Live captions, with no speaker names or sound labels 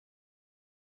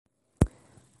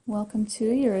Welcome to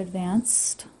your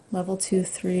advanced level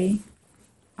 2-3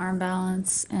 arm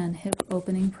balance and hip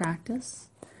opening practice.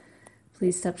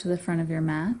 Please step to the front of your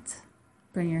mat,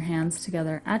 bring your hands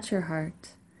together at your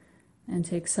heart, and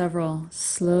take several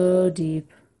slow,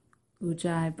 deep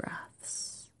ujjayi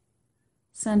breaths,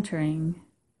 centering,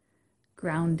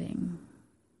 grounding.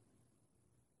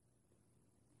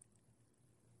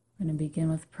 We're going to begin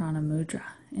with Prana Mudra.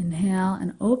 Inhale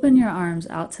and open your arms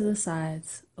out to the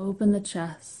sides. Open the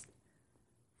chest.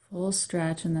 Full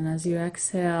stretch. And then as you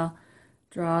exhale,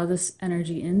 draw this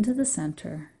energy into the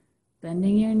center,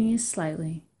 bending your knees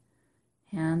slightly,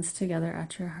 hands together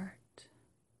at your heart.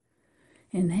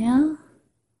 Inhale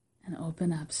and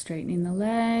open up, straightening the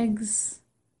legs,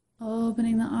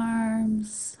 opening the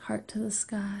arms, heart to the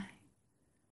sky.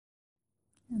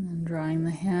 And then drawing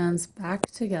the hands back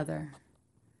together,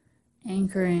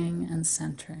 anchoring and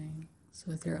centering.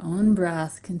 So with your own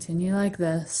breath, continue like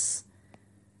this,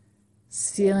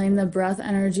 feeling the breath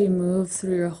energy move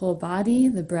through your whole body.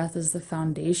 The breath is the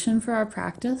foundation for our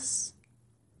practice.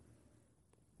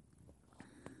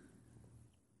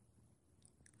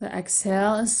 The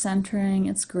exhale is centering,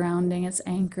 it's grounding, it's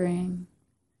anchoring.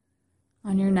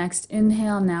 On your next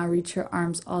inhale, now reach your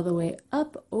arms all the way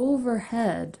up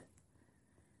overhead.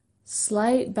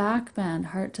 Slight back bend,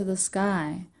 heart to the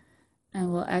sky.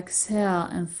 And we'll exhale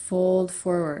and fold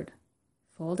forward,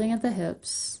 folding at the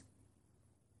hips,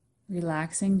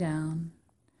 relaxing down.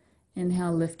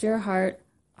 Inhale, lift your heart,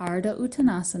 Ardha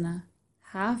Uttanasana,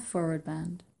 half forward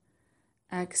bend.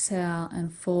 Exhale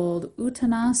and fold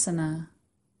Uttanasana,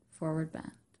 forward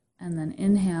bend. And then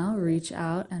inhale, reach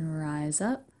out and rise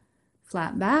up,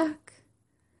 flat back.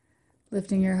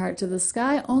 Lifting your heart to the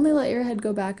sky, only let your head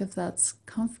go back if that's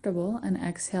comfortable, and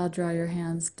exhale, draw your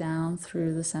hands down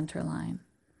through the center line.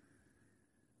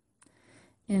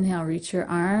 Inhale, reach your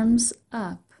arms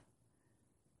up,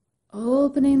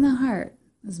 opening the heart,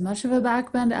 as much of a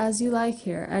back bend as you like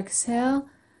here. Exhale,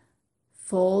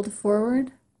 fold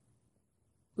forward,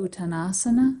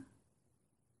 Uttanasana.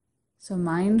 So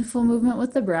mindful movement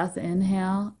with the breath.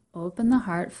 Inhale, open the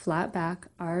heart, flat back,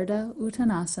 Ardha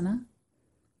Uttanasana.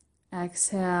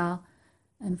 Exhale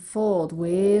and fold,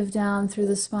 wave down through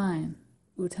the spine,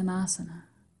 Uttanasana.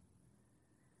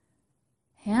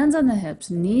 Hands on the hips,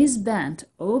 knees bent,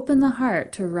 open the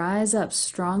heart to rise up,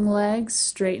 strong legs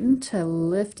straighten to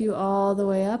lift you all the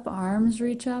way up, arms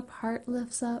reach up, heart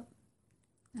lifts up.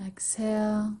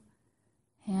 Exhale,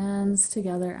 hands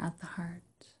together at the heart.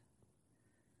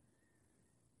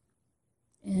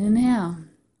 Inhale,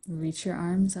 reach your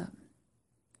arms up.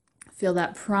 Feel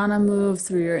that prana move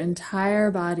through your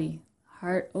entire body.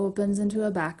 Heart opens into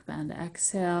a back bend.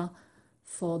 Exhale,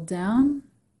 fold down.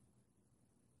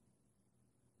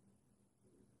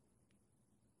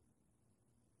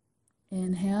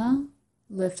 Inhale,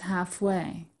 lift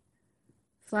halfway.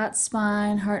 Flat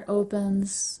spine, heart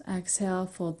opens. Exhale,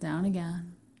 fold down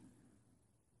again.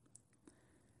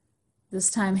 This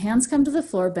time, hands come to the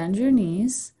floor, bend your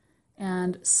knees,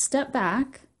 and step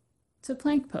back to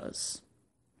plank pose.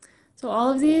 So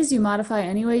all of these you modify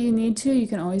any way you need to. You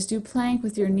can always do plank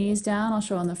with your knees down. I'll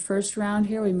show on the first round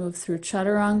here. We move through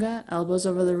chaturanga, elbows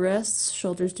over the wrists,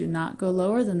 shoulders do not go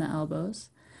lower than the elbows.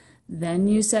 Then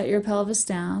you set your pelvis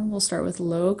down. We'll start with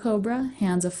low cobra,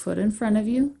 hands a foot in front of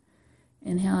you.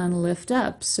 Inhale and lift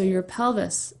up so your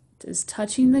pelvis is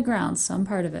touching the ground, some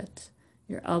part of it.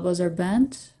 Your elbows are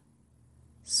bent.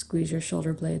 Squeeze your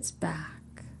shoulder blades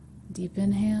back. Deep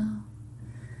inhale.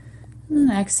 And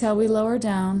then exhale, we lower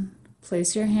down.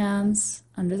 Place your hands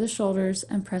under the shoulders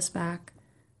and press back.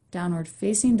 Downward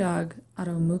facing dog,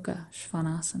 Adho Mukha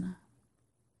Svanasana.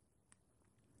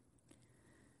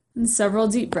 And several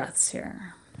deep breaths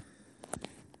here.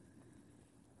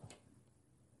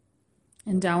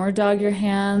 In downward dog, your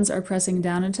hands are pressing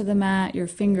down into the mat, your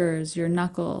fingers, your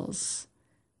knuckles,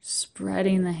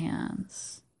 spreading the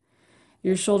hands.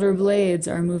 Your shoulder blades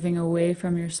are moving away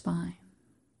from your spine.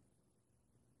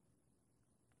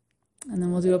 And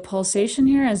then we'll do a pulsation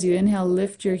here. As you inhale,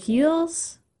 lift your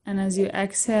heels. And as you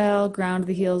exhale, ground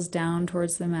the heels down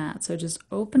towards the mat. So just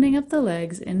opening up the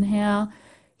legs. Inhale,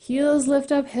 heels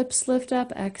lift up, hips lift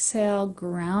up. Exhale,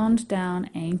 ground down,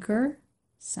 anchor,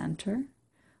 center.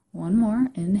 One more.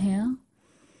 Inhale.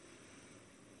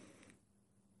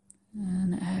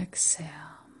 And exhale.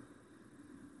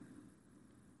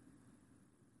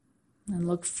 And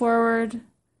look forward.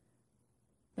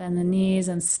 Bend the knees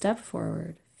and step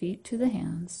forward. Feet to the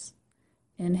hands.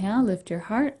 Inhale, lift your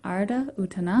heart, Ardha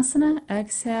Uttanasana.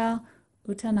 Exhale,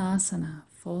 Uttanasana.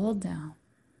 Fold down.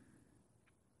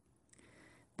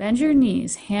 Bend your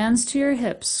knees, hands to your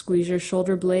hips, squeeze your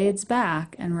shoulder blades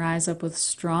back, and rise up with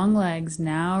strong legs.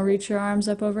 Now reach your arms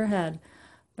up overhead.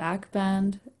 Back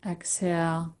bend,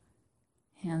 exhale,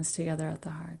 hands together at the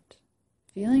heart.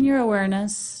 Feeling your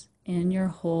awareness in your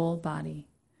whole body.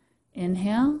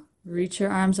 Inhale, reach your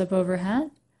arms up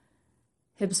overhead.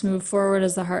 Hips move forward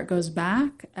as the heart goes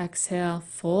back. Exhale,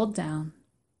 fold down.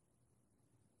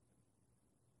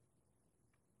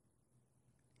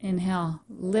 Inhale,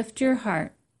 lift your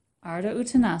heart. Ardha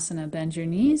Uttanasana, bend your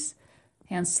knees,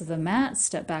 hands to the mat,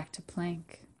 step back to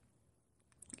plank.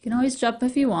 You can always jump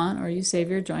if you want, or you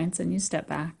save your joints and you step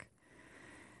back.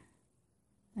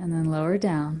 And then lower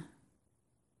down.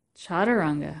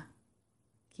 Chaturanga,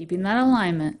 keeping that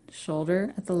alignment,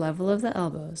 shoulder at the level of the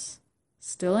elbows.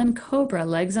 Still in cobra,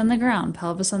 legs on the ground,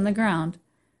 pelvis on the ground.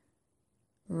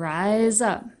 Rise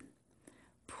up.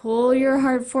 Pull your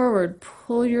heart forward,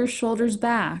 pull your shoulders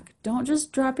back. Don't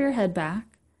just drop your head back.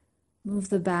 Move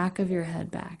the back of your head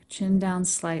back, chin down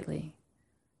slightly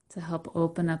to help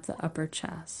open up the upper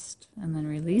chest. And then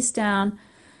release down,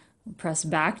 press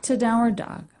back to downward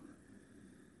dog.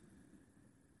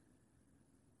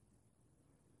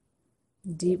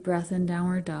 Deep breath in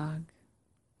downward dog.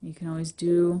 You can always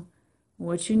do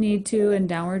what you need to in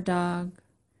downward dog.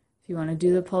 If you want to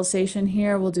do the pulsation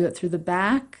here, we'll do it through the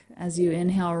back. As you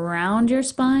inhale, round your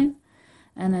spine.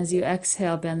 And as you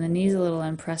exhale, bend the knees a little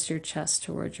and press your chest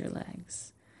towards your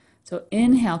legs. So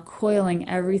inhale, coiling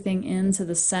everything into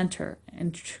the center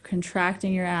and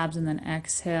contracting your abs, and then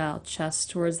exhale, chest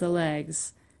towards the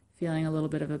legs, feeling a little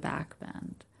bit of a back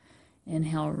bend.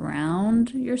 Inhale,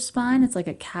 round your spine. It's like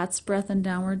a cat's breath in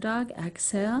downward dog.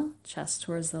 Exhale, chest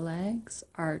towards the legs,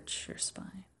 arch your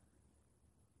spine.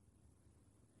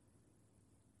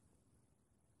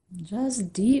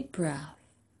 Just deep breath.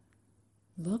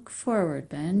 Look forward,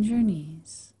 bend your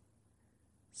knees.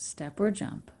 Step or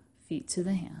jump, feet to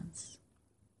the hands.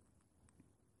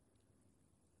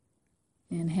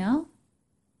 Inhale,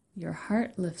 your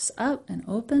heart lifts up and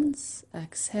opens.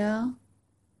 Exhale,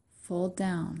 fold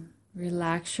down.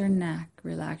 Relax your neck,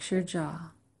 relax your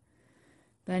jaw.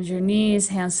 Bend your knees,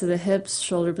 hands to the hips,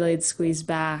 shoulder blades squeeze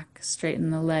back. Straighten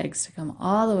the legs to come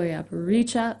all the way up.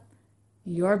 Reach up,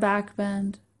 your back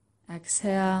bend.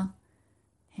 Exhale,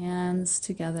 hands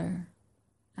together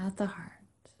at the heart.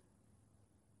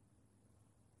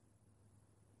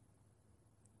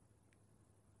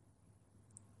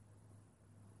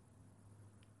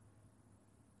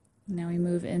 Now we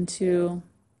move into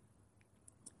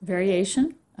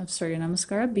variation of Surya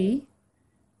Namaskara B.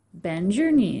 Bend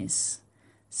your knees.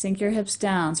 Sink your hips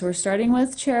down. So we're starting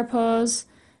with chair pose,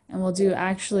 and we'll do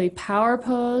actually power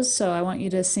pose. So I want you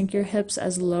to sink your hips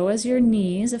as low as your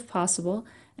knees if possible,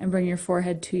 and bring your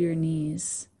forehead to your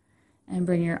knees. And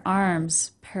bring your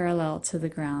arms parallel to the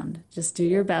ground. Just do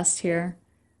your best here.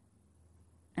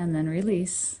 And then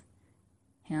release.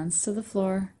 Hands to the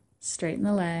floor. Straighten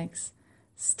the legs.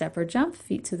 Step or jump,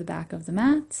 feet to the back of the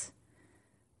mat.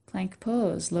 Plank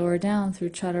pose, lower down through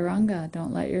chaturanga.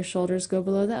 Don't let your shoulders go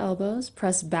below the elbows.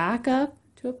 Press back up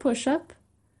to a push-up.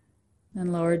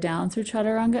 Then lower down through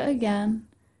chaturanga again.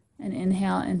 And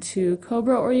inhale into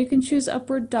cobra, or you can choose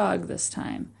upward dog this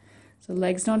time. So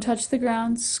legs don't touch the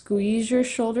ground. Squeeze your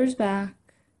shoulders back.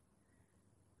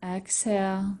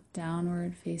 Exhale,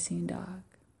 downward facing dog.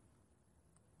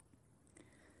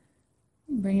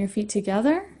 Bring your feet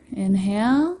together.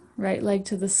 Inhale, right leg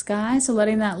to the sky. So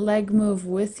letting that leg move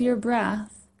with your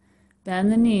breath.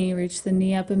 Bend the knee, reach the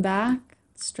knee up and back.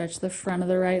 Stretch the front of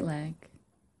the right leg.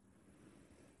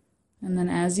 And then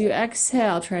as you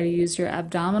exhale, try to use your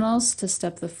abdominals to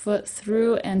step the foot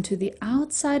through and to the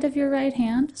outside of your right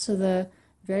hand. So the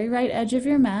very right edge of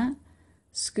your mat.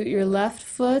 Scoot your left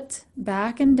foot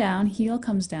back and down. Heel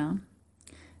comes down.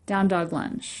 Down dog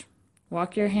lunge.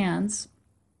 Walk your hands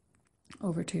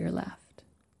over to your left.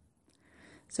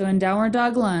 So in downward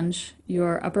dog lunge,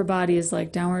 your upper body is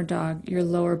like downward dog, your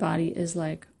lower body is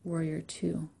like warrior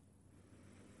two.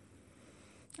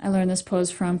 I learned this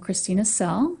pose from Christina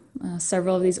Sell.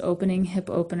 Several of these opening hip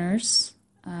openers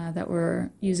that we're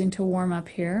using to warm up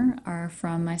here are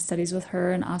from my studies with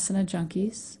her and Asana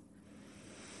Junkies.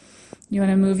 You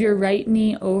want to move your right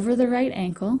knee over the right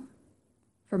ankle.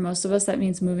 For most of us, that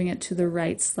means moving it to the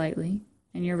right slightly,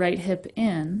 and your right hip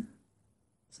in.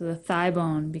 So the thigh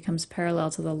bone becomes parallel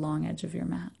to the long edge of your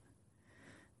mat.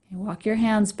 Okay, walk your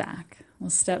hands back. We'll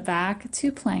step back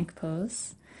to plank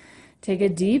pose. Take a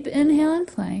deep inhale in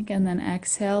plank, and then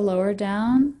exhale, lower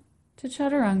down to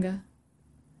chaturanga.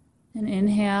 And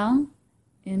inhale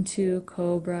into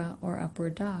cobra or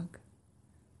upward dog.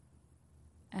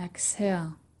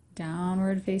 Exhale,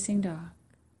 downward facing dog.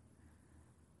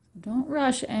 Don't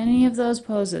rush any of those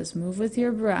poses. Move with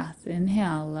your breath.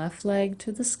 Inhale, left leg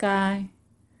to the sky.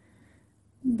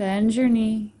 Bend your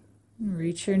knee.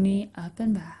 Reach your knee up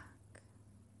and back.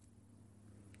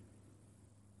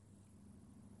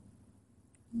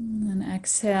 And then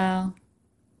exhale,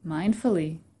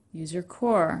 mindfully, use your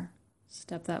core.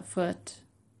 Step that foot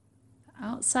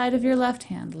outside of your left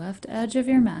hand, left edge of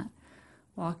your mat.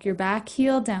 Walk your back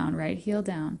heel down, right heel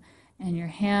down, and your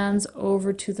hands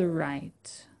over to the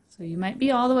right. So you might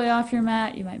be all the way off your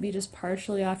mat, you might be just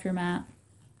partially off your mat.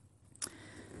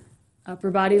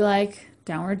 Upper body like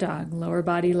downward dog, lower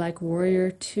body like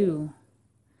warrior two.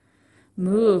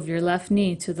 Move your left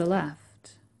knee to the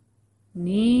left.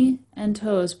 Knee and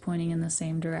toes pointing in the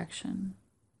same direction.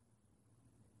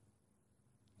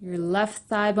 Your left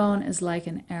thigh bone is like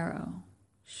an arrow,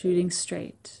 shooting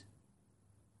straight.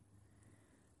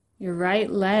 Your right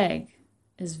leg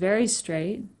is very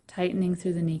straight, tightening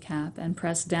through the kneecap and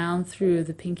press down through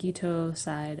the pinky toe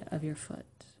side of your foot.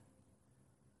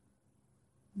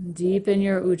 Deepen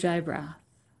your Ujjayi breath.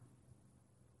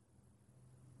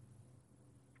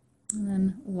 And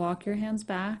then walk your hands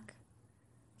back.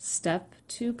 Step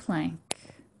to plank.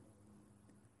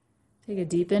 Take a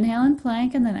deep inhale in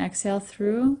plank and then exhale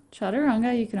through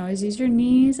chaturanga. You can always use your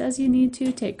knees as you need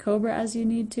to. Take cobra as you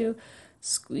need to.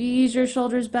 Squeeze your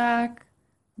shoulders back.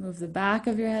 Move the back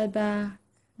of your head back.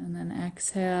 And then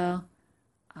exhale,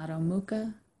 Adho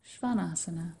Mukha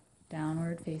Svanasana,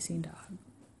 downward facing dog.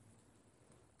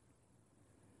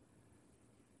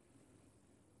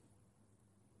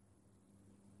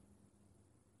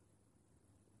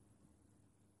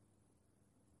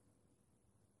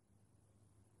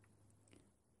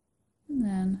 And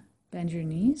then bend your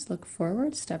knees, look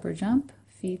forward, step or jump,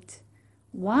 feet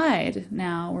wide.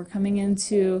 Now we're coming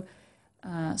into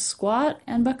squat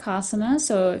and bakasana.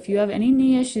 So if you have any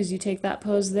knee issues, you take that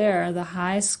pose there, the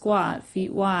high squat,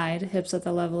 feet wide, hips at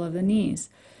the level of the knees.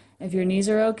 If your knees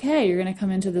are okay, you're going to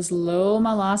come into this low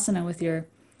malasana with your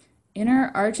inner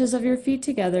arches of your feet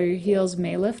together. Your heels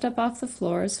may lift up off the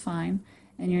floor, is fine,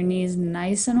 and your knees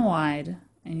nice and wide.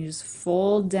 And you just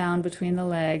fold down between the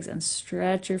legs and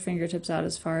stretch your fingertips out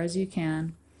as far as you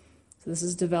can. So this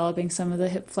is developing some of the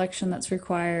hip flexion that's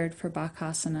required for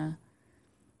bakasana.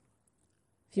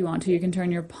 If you want to, you can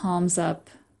turn your palms up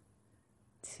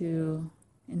to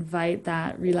invite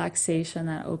that relaxation,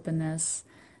 that openness.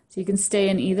 So you can stay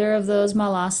in either of those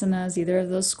malasanas, either of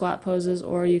those squat poses,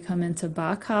 or you come into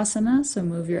bakasana. So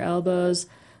move your elbows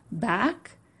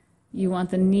back. You want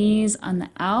the knees on the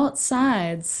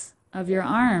outsides of your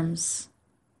arms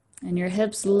and your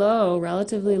hips low,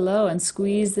 relatively low, and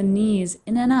squeeze the knees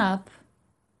in and up.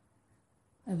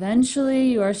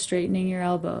 Eventually you are straightening your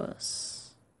elbows.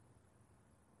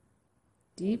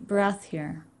 Deep breath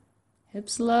here.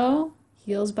 Hips low,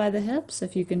 heels by the hips.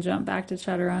 If you can jump back to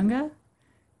chaturanga, you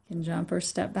can jump or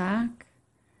step back.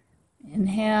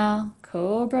 Inhale,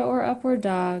 cobra or upward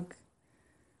dog.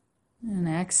 And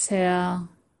exhale,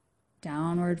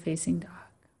 downward facing dog.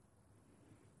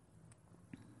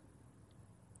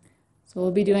 So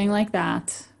we'll be doing like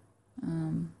that,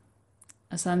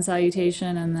 a sun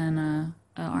salutation and then a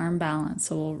arm balance.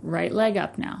 So we'll right leg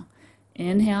up now.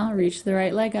 Inhale, reach the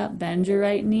right leg up, bend your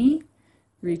right knee,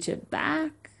 reach it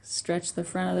back, stretch the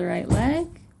front of the right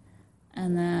leg,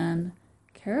 and then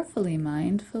carefully,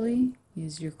 mindfully,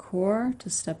 use your core to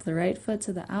step the right foot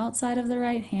to the outside of the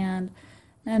right hand,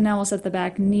 and now we'll set the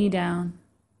back knee down.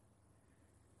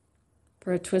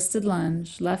 For a twisted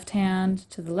lunge, left hand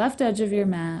to the left edge of your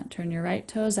mat, turn your right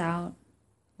toes out,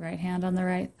 right hand on the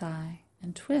right thigh,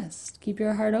 and twist. Keep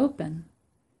your heart open.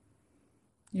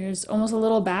 There's almost a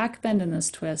little back bend in this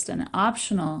twist, and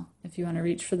optional, if you want to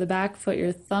reach for the back foot,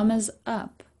 your thumb is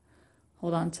up.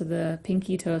 Hold on to the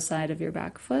pinky toe side of your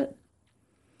back foot.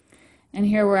 And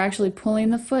here we're actually pulling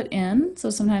the foot in, so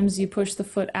sometimes you push the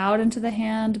foot out into the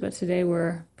hand, but today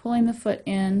we're pulling the foot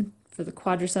in for the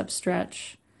quadricep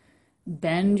stretch.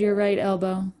 Bend your right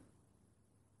elbow,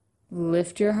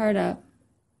 lift your heart up.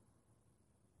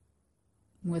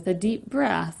 With a deep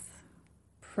breath,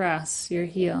 press your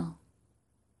heel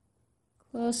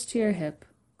close to your hip,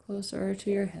 closer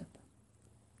to your hip.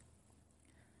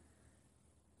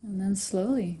 And then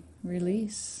slowly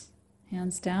release,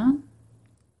 hands down,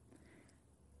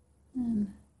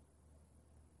 and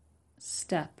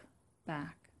step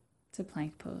back to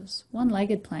plank pose.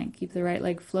 One-legged plank, keep the right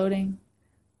leg floating.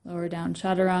 Lower down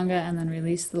chaturanga and then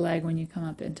release the leg when you come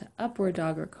up into upward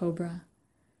dog or cobra.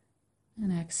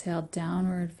 And exhale,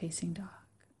 downward facing dog.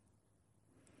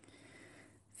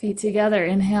 Feet together,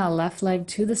 inhale, left leg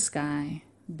to the sky.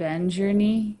 Bend your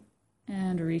knee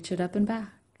and reach it up and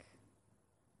back.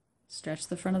 Stretch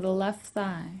the front of the left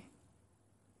thigh.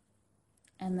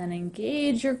 And then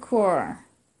engage your core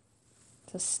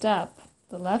to step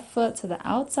the left foot to the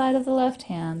outside of the left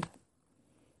hand.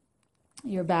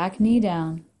 Your back knee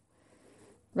down.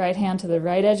 Right hand to the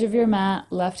right edge of your mat,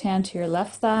 left hand to your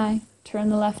left thigh. Turn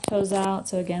the left toes out.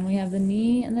 So again, we have the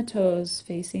knee and the toes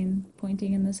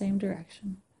pointing in the same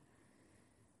direction.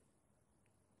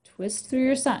 Twist through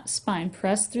your spine.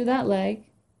 Press through that leg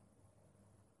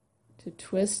to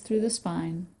twist through the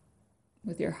spine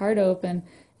with your heart open.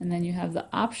 And then you have the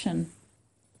option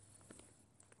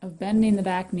of bending the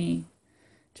back knee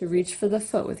to reach for the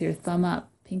foot with your thumb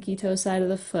up, pinky toe side of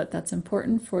the foot. That's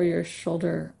important for your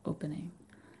shoulder opening.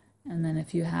 And then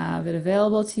if you have it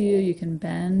available to you, you can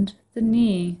bend the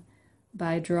knee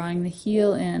by drawing the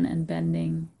heel in and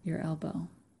bending your elbow,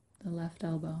 the left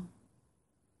elbow.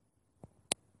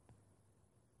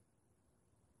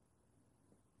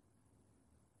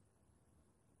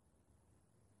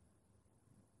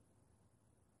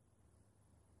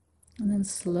 And then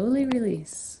slowly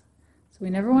release. So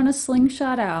we never want to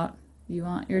slingshot out. You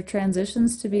want your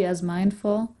transitions to be as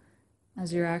mindful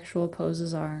as your actual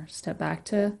poses are. Step back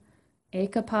to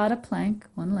Ekapada plank,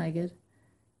 one-legged.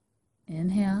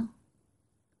 Inhale,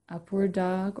 upward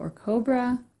dog or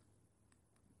cobra.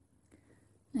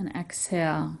 And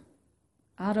exhale,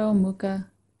 Adho Mukha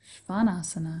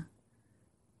Svanasana,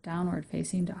 downward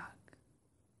facing dog.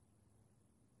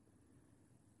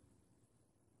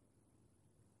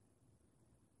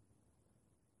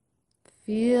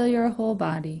 Feel your whole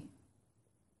body.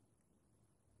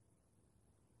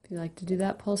 If you like to do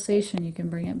that pulsation, you can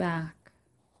bring it back.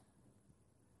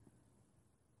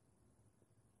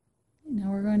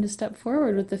 Now we're going to step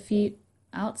forward with the feet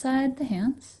outside the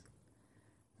hands.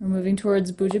 We're moving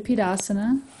towards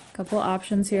Bhujapadasana. A couple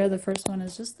options here. The first one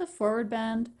is just the forward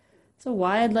bend. It's a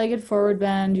wide-legged forward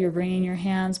bend. You're bringing your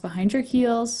hands behind your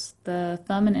heels. The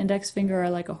thumb and index finger are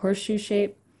like a horseshoe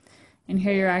shape. And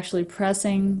here you're actually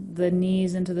pressing the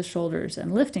knees into the shoulders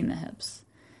and lifting the hips.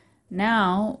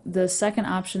 Now, the second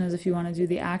option is if you want to do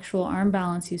the actual arm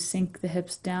balance, you sink the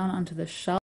hips down onto the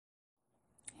shelf.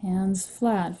 Hands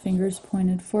flat, fingers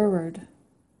pointed forward.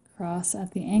 Cross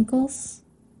at the ankles.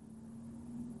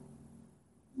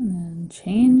 And then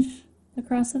change the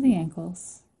cross of the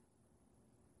ankles.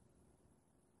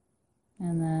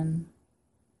 And then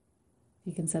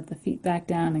you can set the feet back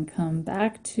down and come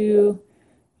back to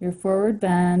your forward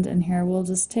bend. And here we'll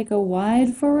just take a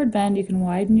wide forward bend. You can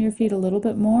widen your feet a little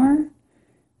bit more.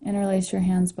 Interlace your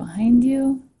hands behind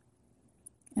you.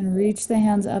 And reach the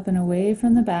hands up and away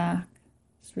from the back.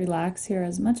 Just relax here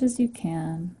as much as you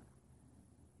can.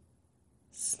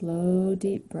 Slow,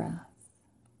 deep breath.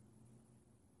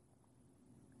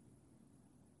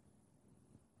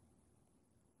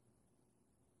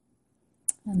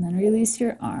 And then release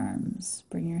your arms.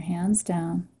 Bring your hands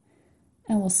down.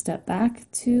 And we'll step back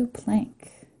to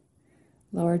plank.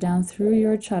 Lower down through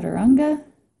your chaturanga.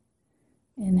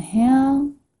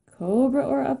 Inhale, cobra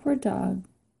or upward dog.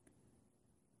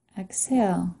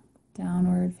 Exhale,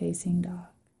 downward facing dog.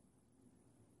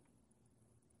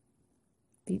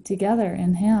 Feet together.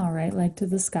 Inhale, right leg to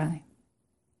the sky.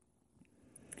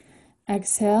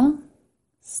 Exhale,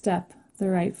 step the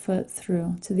right foot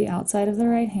through to the outside of the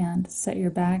right hand. Set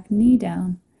your back knee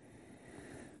down.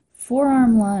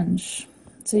 Forearm lunge.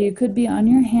 So you could be on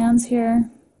your hands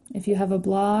here. If you have a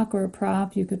block or a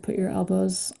prop, you could put your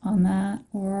elbows on that,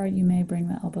 or you may bring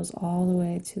the elbows all the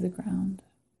way to the ground.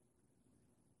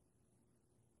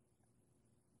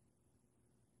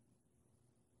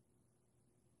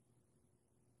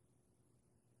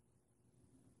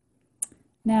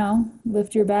 Now,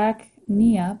 lift your back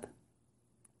knee up.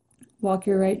 Walk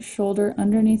your right shoulder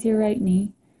underneath your right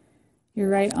knee. Your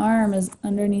right arm is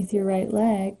underneath your right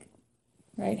leg.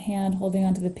 Right hand holding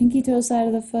onto the pinky toe side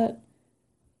of the foot.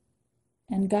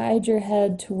 And guide your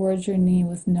head towards your knee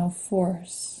with no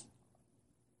force.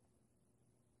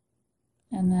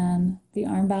 And then the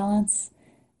arm balance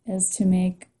is to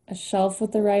make a shelf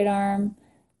with the right arm.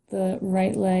 The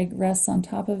right leg rests on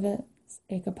top of it. It's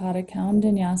Ekapada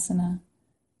vinyasa.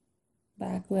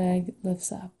 Back leg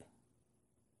lifts up.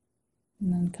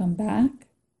 And then come back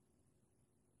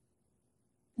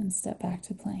and step back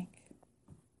to plank.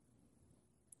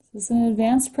 This is an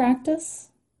advanced practice.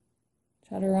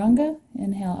 Chaturanga,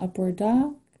 inhale, upward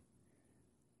dog.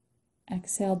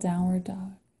 Exhale, downward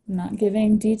dog. I'm not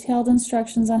giving detailed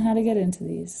instructions on how to get into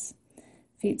these.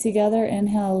 Feet together,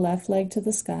 inhale, left leg to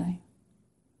the sky.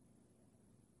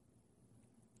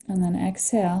 And then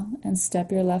exhale and step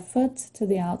your left foot to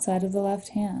the outside of the left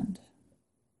hand.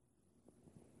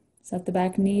 Set the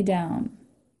back knee down.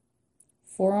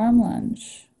 Forearm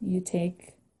lunge. You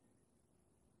take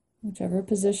Whichever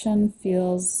position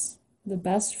feels the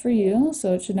best for you,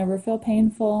 so it should never feel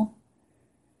painful.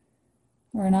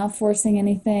 We're not forcing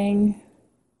anything.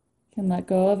 You can let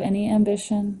go of any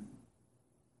ambition.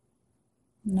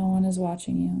 No one is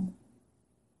watching you.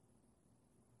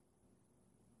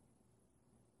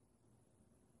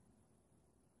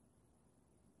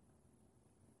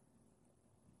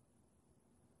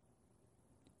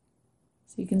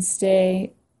 So you can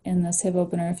stay in this hip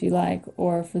opener if you like,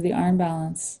 or for the arm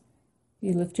balance,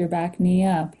 you lift your back knee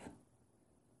up.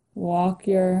 Walk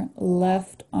your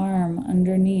left arm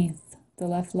underneath the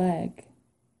left leg.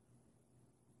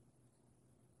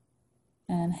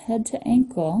 And head to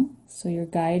ankle, so you're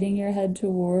guiding your head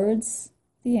towards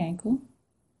the ankle.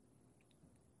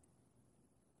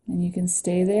 And you can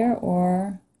stay there,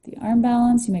 or the arm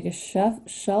balance, you make a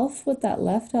shelf with that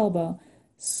left elbow.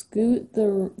 Scoot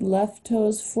the left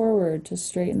toes forward to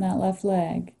straighten that left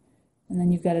leg. And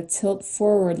then you've got to tilt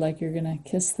forward like you're going to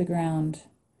kiss the ground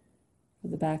for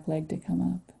the back leg to come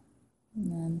up.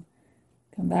 And then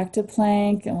come back to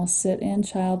plank, and we'll sit in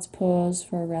child's pose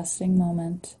for a resting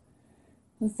moment.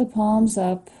 With the palms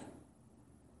up,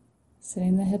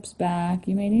 sitting the hips back.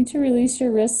 You may need to release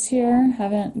your wrists here.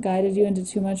 Haven't guided you into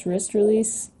too much wrist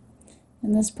release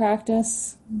in this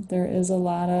practice. There is a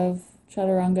lot of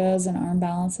chaturangas and arm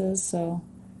balances, so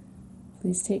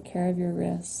please take care of your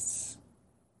wrists.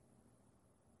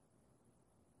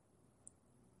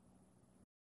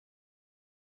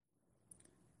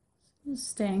 Just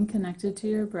staying connected to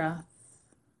your breath,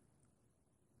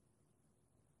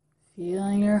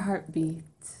 feeling your heartbeat.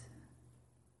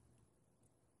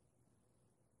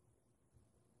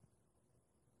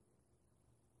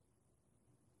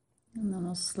 And then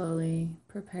we'll slowly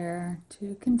prepare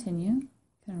to continue. You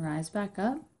can rise back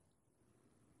up.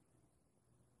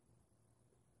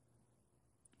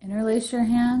 Interlace your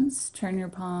hands, turn your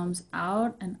palms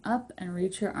out and up, and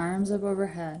reach your arms up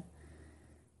overhead.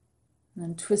 And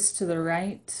then twist to the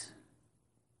right,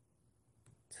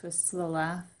 twist to the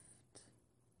left.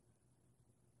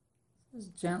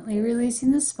 Just gently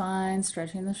releasing the spine,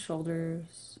 stretching the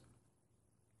shoulders.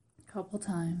 A couple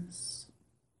times.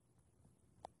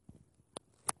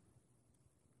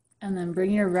 And then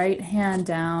bring your right hand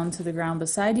down to the ground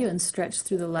beside you and stretch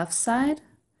through the left side.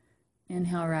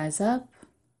 Inhale, rise up.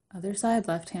 Other side,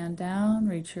 left hand down.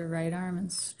 Reach your right arm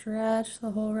and stretch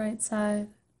the whole right side.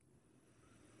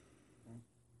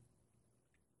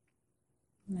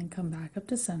 And then come back up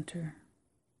to center.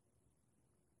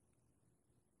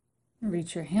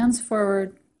 Reach your hands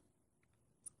forward.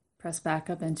 Press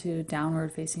back up into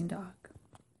downward facing dog.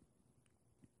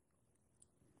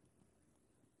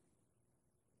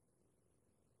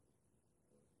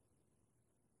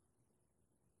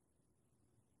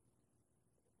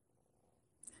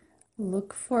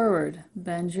 Look forward,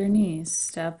 bend your knees,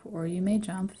 step, or you may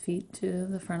jump feet to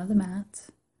the front of the mat.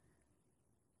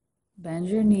 Bend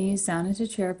your knees down into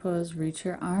chair pose, reach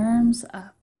your arms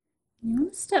up. You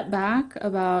want to step back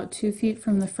about 2 feet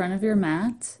from the front of your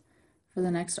mat for the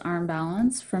next arm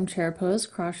balance. From chair pose,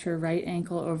 cross your right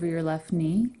ankle over your left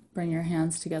knee. Bring your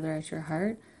hands together at your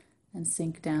heart and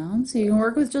sink down. So you can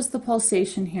work with just the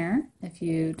pulsation here. If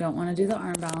you don't want to do the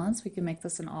arm balance, we can make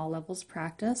this an all levels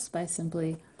practice by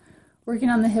simply working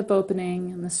on the hip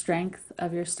opening and the strength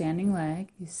of your standing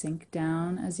leg. You sink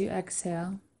down as you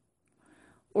exhale.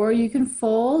 Or you can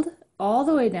fold all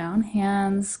the way down,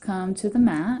 hands come to the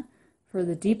mat for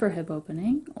the deeper hip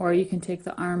opening. Or you can take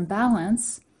the arm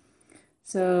balance.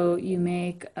 So you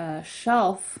make a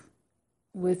shelf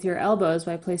with your elbows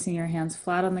by placing your hands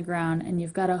flat on the ground, and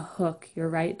you've got to hook your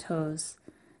right toes.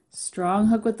 Strong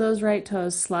hook with those right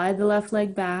toes. Slide the left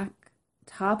leg back,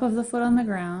 top of the foot on the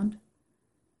ground.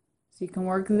 So you can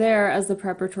work there as the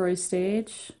preparatory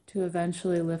stage to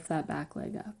eventually lift that back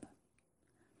leg up.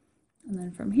 And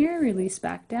then from here, release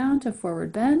back down to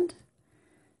forward bend.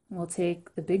 We'll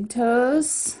take the big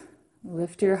toes,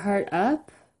 lift your heart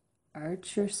up,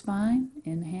 arch your spine,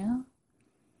 inhale.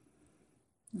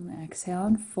 And exhale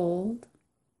and fold.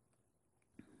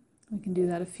 We can do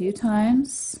that a few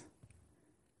times.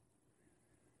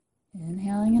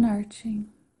 Inhaling and arching.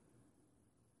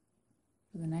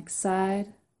 For the next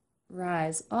side,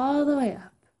 rise all the way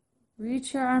up.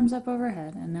 Reach your arms up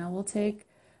overhead. And now we'll take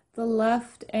the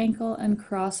left ankle and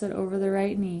cross it over the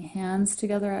right knee. Hands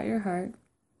together at your heart.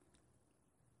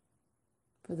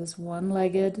 For this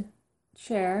one-legged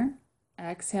chair,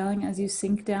 exhaling as you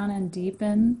sink down and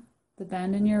deepen the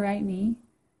bend in your right knee.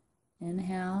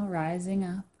 Inhale, rising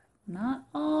up. Not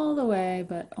all the way,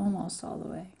 but almost all the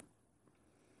way.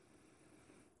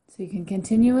 So you can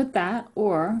continue with that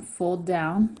or fold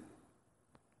down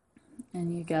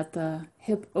and you get the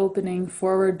hip opening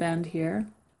forward bend here.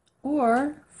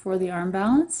 Or for the arm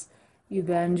balance, you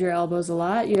bend your elbows a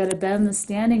lot. You got to bend the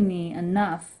standing knee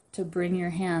enough to bring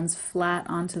your hands flat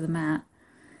onto the mat.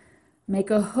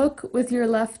 Make a hook with your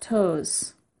left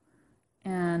toes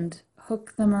and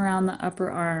hook them around the upper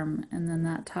arm, and then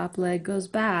that top leg goes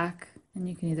back, and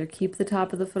you can either keep the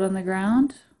top of the foot on the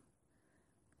ground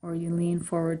or you lean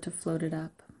forward to float it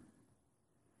up.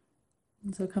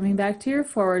 And so coming back to your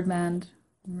forward bend,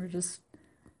 we're just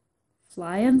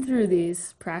flying through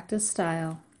these, practice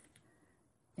style.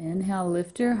 Inhale,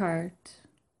 lift your heart.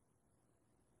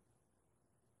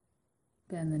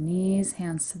 Bend the knees,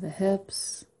 hands to the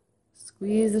hips.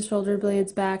 Squeeze the shoulder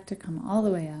blades back to come all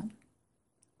the way up.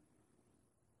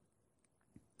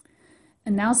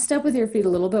 And now step with your feet a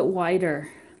little bit wider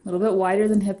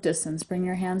than hip distance. Bring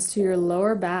your hands to your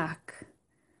lower back.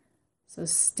 So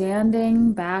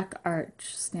standing back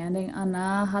arch, standing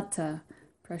anahata.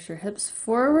 Press your hips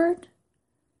forward.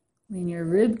 Lean your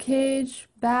rib cage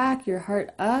back, your heart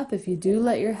up. If you do,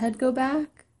 let your head go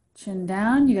back. Chin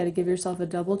down. You got to give yourself a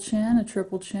double chin, a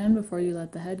triple chin before you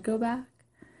let the head go back.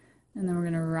 And then we're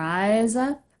going to rise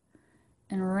up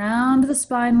and round the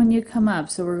spine when you come up.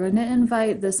 So we're going to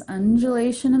invite this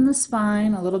undulation in the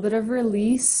spine, a little bit of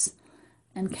release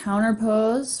and counter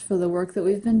pose for the work that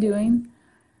we've been doing.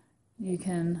 You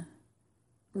can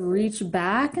reach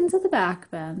back into the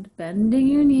back bend, bending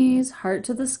your knees, heart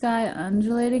to the sky,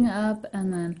 undulating up,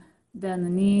 and then bend the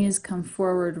knees, come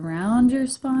forward, round your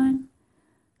spine.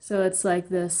 So it's like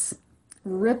this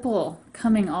ripple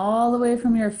coming all the way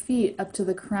from your feet up to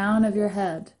the crown of your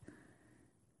head.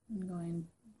 And going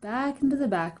back into the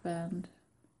back bend,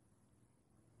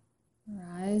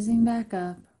 rising back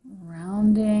up,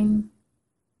 rounding,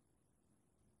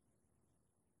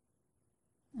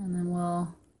 and then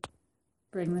we'll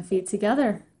bring the feet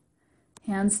together,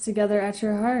 hands together at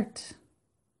your heart.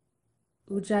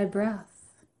 Ujjayi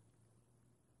breath.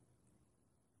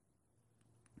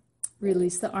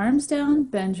 Release the arms down,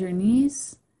 bend your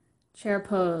knees, chair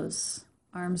pose,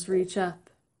 arms reach up.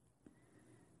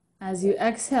 As you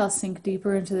exhale, sink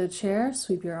deeper into the chair,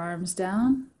 sweep your arms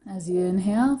down. As you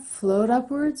inhale, float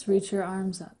upwards, reach your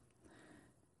arms up.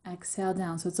 Exhale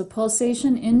down. So it's a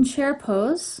pulsation in chair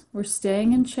pose. We're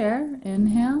staying in chair.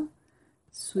 Inhale,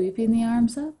 sweeping the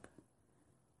arms up.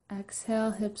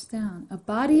 Exhale, hips down. A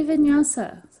body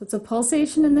vinyasa. So it's a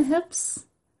pulsation in the hips,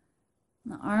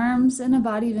 the arms in a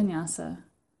body vinyasa.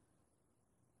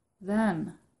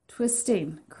 Then,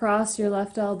 twisting, cross your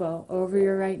left elbow over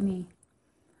your right knee.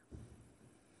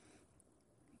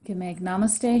 You can make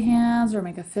namaste hands or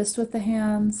make a fist with the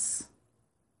hands.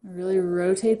 Really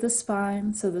rotate the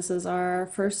spine. So this is our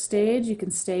first stage. You can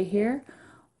stay here.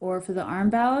 Or for the arm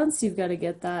balance, you've got to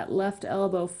get that left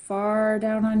elbow far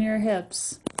down on your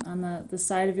hips, on the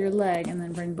side of your leg, and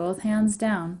then bring both hands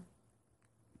down.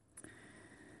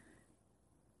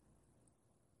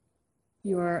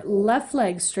 Your left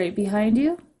leg straight behind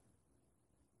you.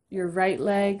 Your right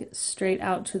leg straight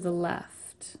out to the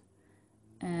left.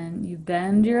 And you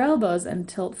bend your elbows and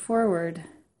tilt forward,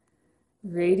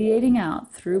 radiating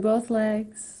out through both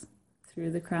legs, through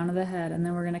the crown of the head. And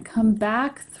then we're going to come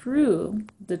back through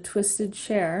the twisted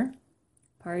chair,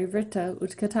 Parivrtta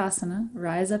Utkatasana,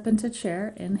 rise up into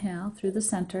chair, inhale through the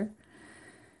center.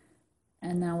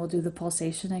 And now we'll do the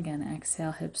pulsation again.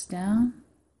 Exhale, hips down.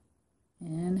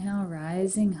 Inhale,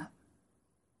 rising up.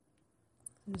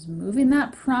 Just moving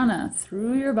that prana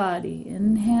through your body.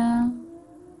 Inhale.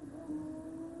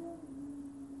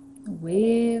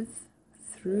 Wave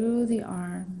through the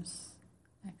arms.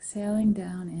 Exhaling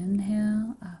down,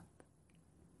 inhale, up.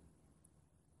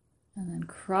 And then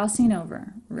crossing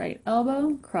over. Right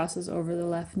elbow crosses over the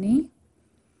left knee.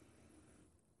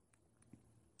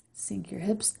 Sink your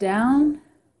hips down.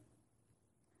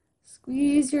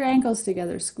 Squeeze your ankles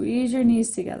together. Squeeze your knees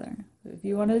together. If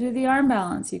you want to do the arm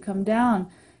balance, you come down.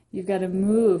 You've got to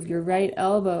move your right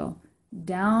elbow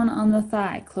down on the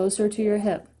thigh, closer to your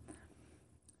hip.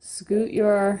 Scoot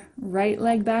your right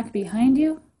leg back behind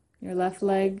you, your left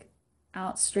leg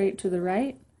out straight to the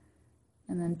right,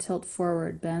 and then tilt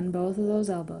forward. Bend both of those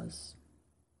elbows.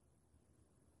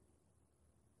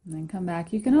 And then come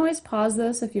back. You can always pause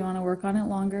this if you want to work on it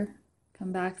longer.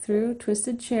 Come back through,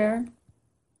 twisted chair,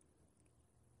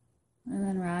 and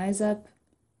then rise up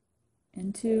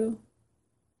into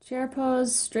chair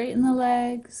pose, straighten the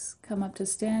legs, come up to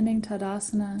standing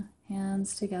Tadasana,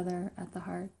 hands together at the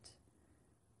heart.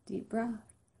 Deep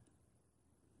breath.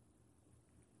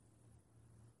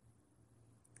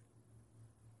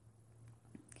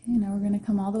 Okay, now we're going to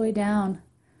come all the way down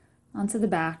onto the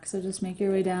back. So just make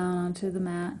your way down onto the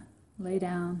mat, lay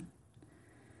down.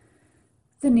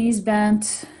 The knees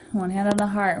bent, one hand on the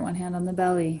heart, one hand on the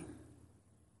belly.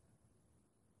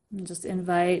 And just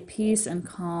invite peace and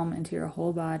calm into your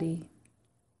whole body.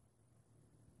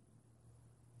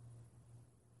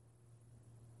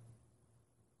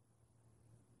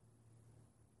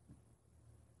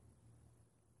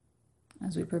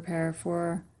 As we prepare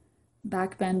for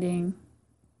back bending,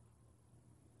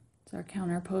 it's our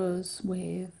counter pose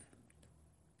wave.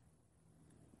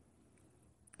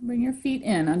 Bring your feet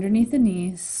in underneath the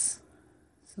knees.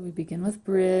 So we begin with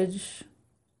bridge,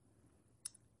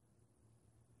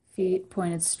 feet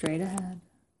pointed straight ahead.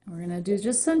 And we're going to do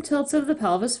just some tilts of the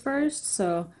pelvis first.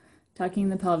 So tucking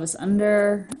the pelvis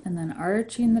under and then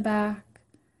arching the back.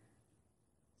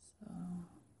 So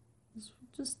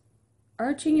just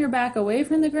arching your back away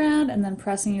from the ground and then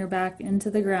pressing your back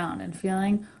into the ground and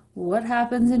feeling what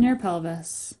happens in your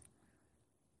pelvis.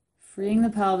 Freeing the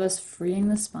pelvis, freeing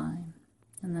the spine.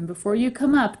 And then before you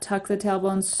come up, tuck the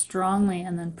tailbone strongly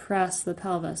and then press the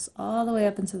pelvis all the way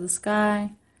up into the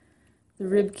sky. The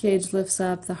rib cage lifts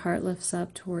up, the heart lifts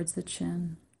up towards the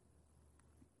chin.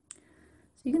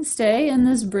 So you can stay in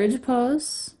this bridge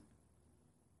pose,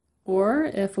 or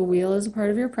if a wheel is a part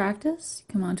of your practice,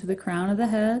 come onto the crown of the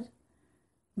head,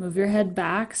 move your head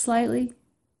back slightly,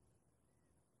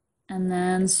 and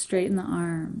then straighten the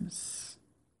arms.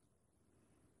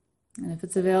 And if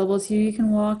it's available to you, you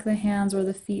can walk the hands or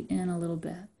the feet in a little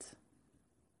bit.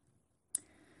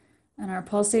 And our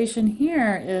pulsation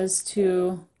here is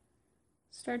to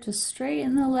start to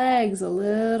straighten the legs a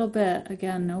little bit.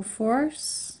 Again, no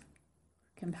force,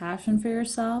 compassion for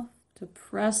yourself, to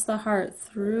press the heart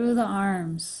through the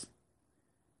arms.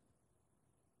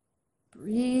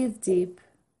 Breathe deep,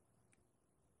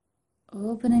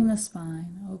 opening the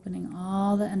spine, opening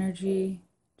all the energy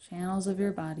channels of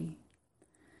your body.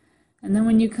 And then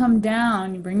when you come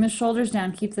down, you bring the shoulders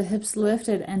down, keep the hips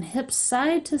lifted and hips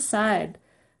side to side.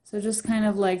 So just kind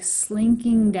of like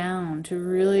slinking down to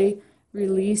really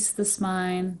release the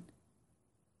spine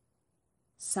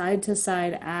side to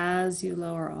side as you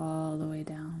lower all the way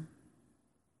down.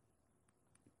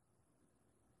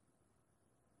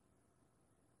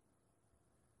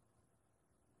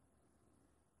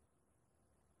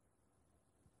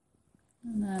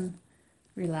 And then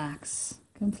relax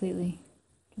completely.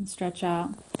 You can stretch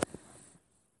out.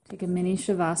 Take a mini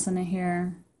shavasana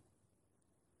here.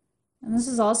 And this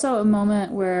is also a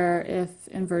moment where if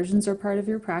inversions are part of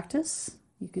your practice,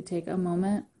 you could take a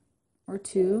moment or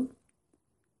two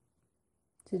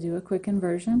to do a quick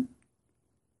inversion.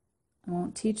 I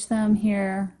won't teach them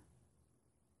here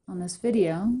on this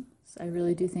video, so I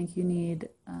really do think you need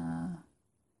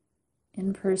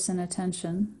in-person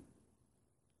attention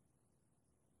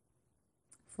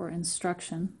for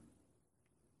instruction,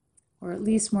 or at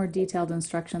least more detailed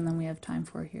instruction than we have time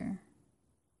for here.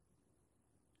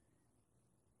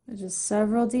 But just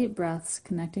several deep breaths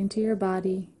connecting to your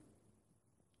body.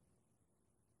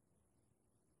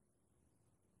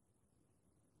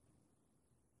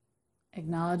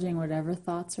 Acknowledging whatever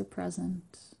thoughts are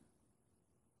present,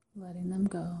 letting them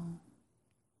go.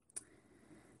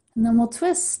 And then we'll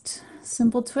twist.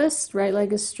 Simple twist, right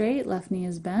leg is straight, left knee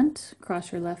is bent.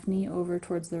 Cross your left knee over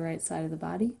towards the right side of the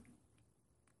body.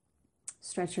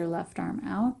 Stretch your left arm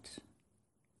out.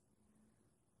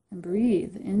 And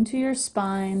breathe into your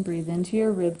spine, breathe into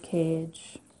your rib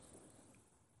cage.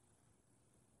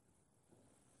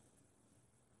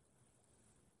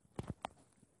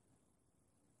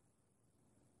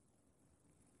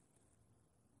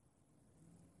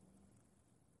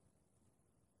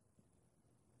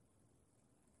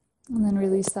 And then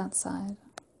release that side.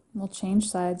 We'll change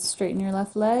sides. Straighten your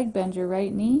left leg, bend your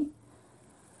right knee,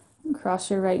 and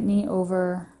cross your right knee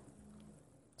over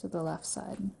to the left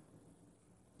side.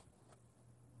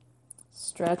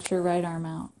 Stretch your right arm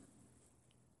out.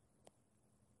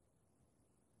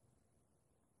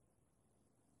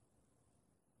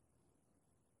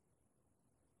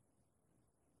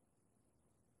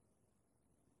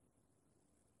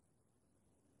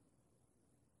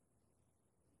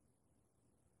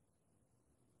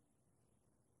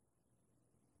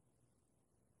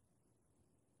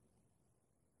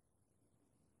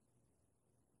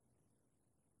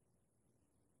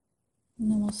 And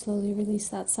then we'll slowly release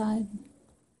that side.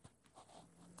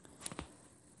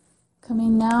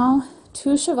 Coming now to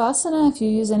Shavasana. If you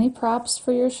use any props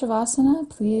for your Shavasana,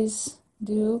 please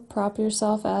do prop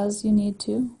yourself as you need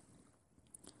to.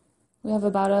 We have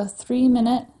about a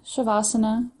 3-minute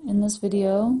Shavasana in this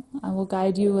video. I will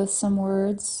guide you with some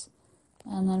words,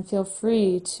 and then feel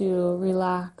free to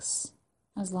relax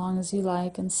as long as you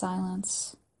like in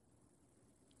silence.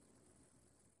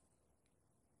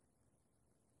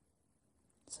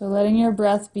 So letting your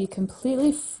breath be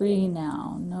completely free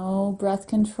now. No breath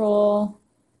control.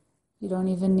 You don't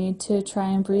even need to try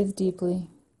and breathe deeply.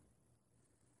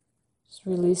 Just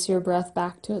release your breath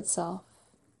back to itself.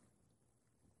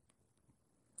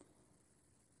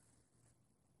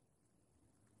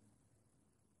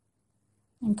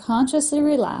 And consciously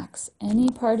relax any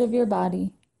part of your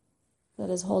body that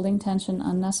is holding tension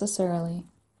unnecessarily.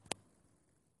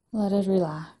 Let it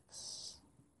relax.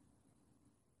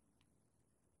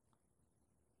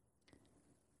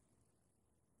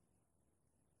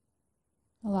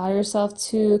 Allow yourself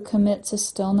to commit to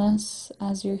stillness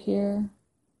as you're here.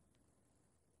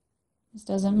 This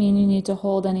doesn't mean you need to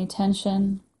hold any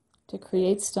tension to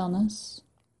create stillness.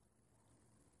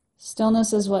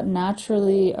 Stillness is what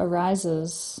naturally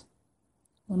arises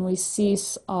when we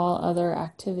cease all other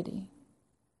activity.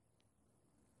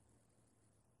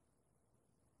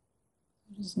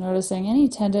 Just noticing any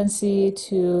tendency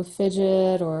to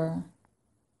fidget or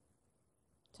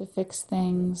to fix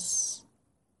things.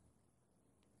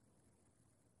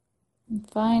 And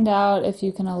find out if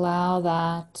you can allow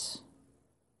that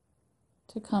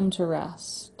to come to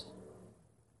rest.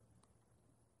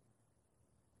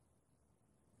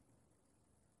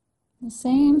 The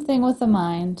same thing with the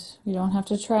mind. We don't have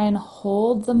to try and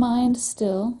hold the mind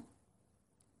still.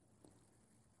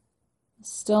 The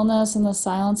stillness and the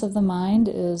silence of the mind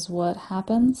is what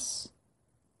happens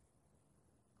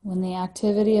when the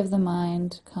activity of the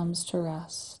mind comes to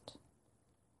rest.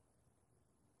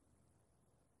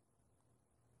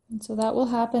 And so that will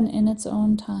happen in its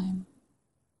own time.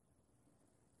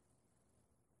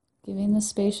 Giving the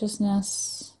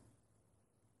spaciousness,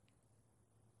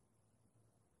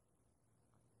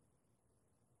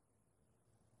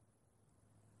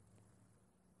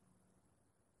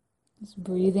 just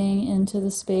breathing into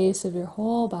the space of your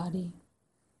whole body,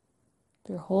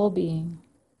 your whole being.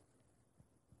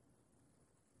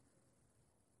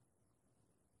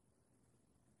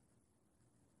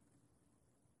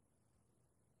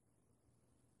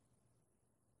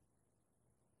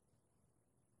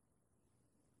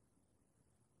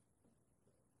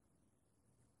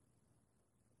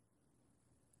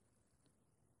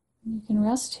 You can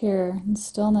rest here in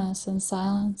stillness and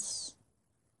silence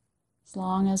as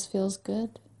long as feels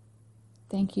good.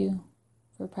 Thank you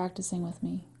for practicing with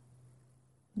me.